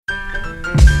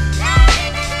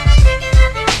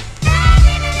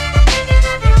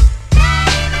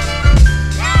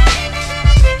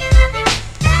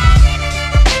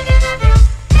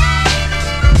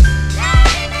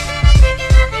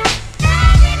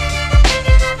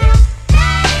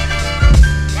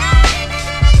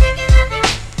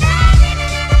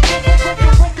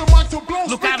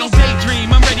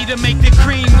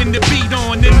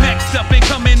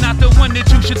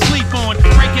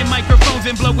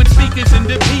blowing speakers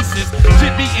into pieces.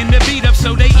 Shit beating the beat up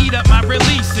so they eat up my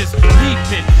releases. Deep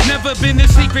it, never been a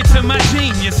secret to my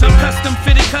genius. I'm custom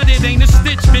fitted, cut it ain't a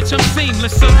stitch, bitch, I'm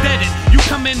seamless, so dead it. You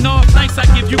coming off nice, I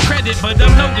give you credit, but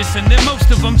I'm noticing that most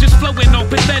of them just flowing all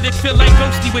pathetic. Feel like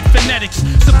Ghosty with phonetics,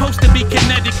 supposed to be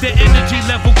kinetic, the energy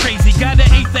level crazy. Got an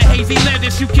eighth of hazy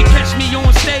lettuce, you can catch me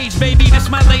on stage, baby, this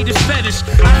my latest fetish.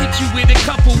 I hit you with a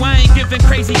couple, I ain't giving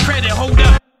crazy credit, hold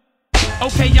up.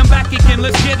 Okay, I'm back again,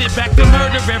 let's get it. Back to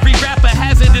murder, every rapper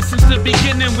has it since the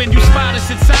beginning. When you spot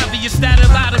us, it's obvious that a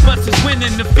lot of us is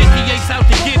winning. The 58's out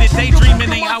to get it,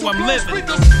 daydreaming ain't how I'm living.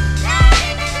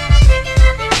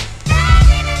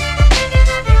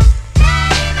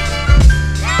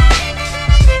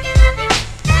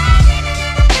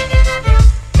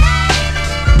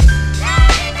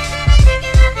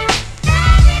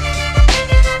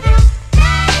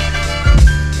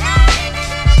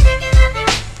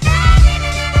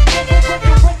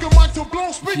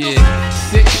 Yeah,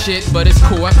 sick shit, but it's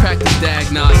cool, I practice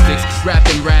diagnostics.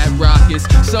 Rapping rap rockets,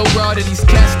 so raw to these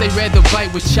cats, they rather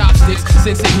bite with chopsticks.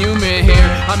 Sense of humor in here,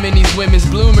 I'm in these women's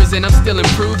bloomers and I'm still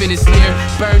improving this year.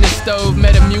 Burn the stove,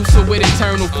 Metamucil with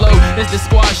eternal flow. It's the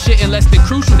squad shit and less than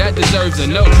crucial, that deserves a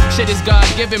no. Shit is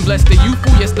God-given, bless the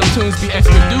youthful, yes them tunes be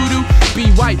extra doo-doo.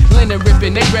 B.White, Leonard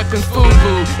rippin', they reppin'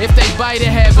 FUBU. If they bite it,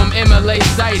 have them MLA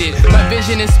cited. My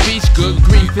vision and speech, good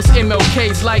grief, it's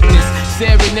MLK's likeness.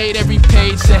 Serenade every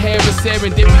page, Sahara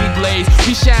serendipity blaze.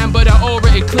 We shine but our aura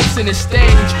eclipsing the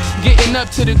stage. Getting up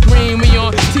to the green, we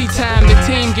on tea time. The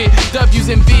team get W's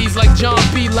and B's like John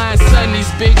B. Line. Son,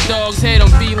 these big dogs head on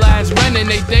B-lines running,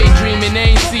 they daydreaming,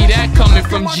 they ain't see that coming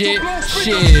from JIT.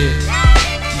 Shit,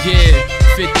 yeah,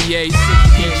 58's,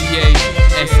 PGA,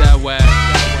 SIY,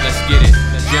 let's get it,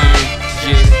 John,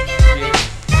 JIT.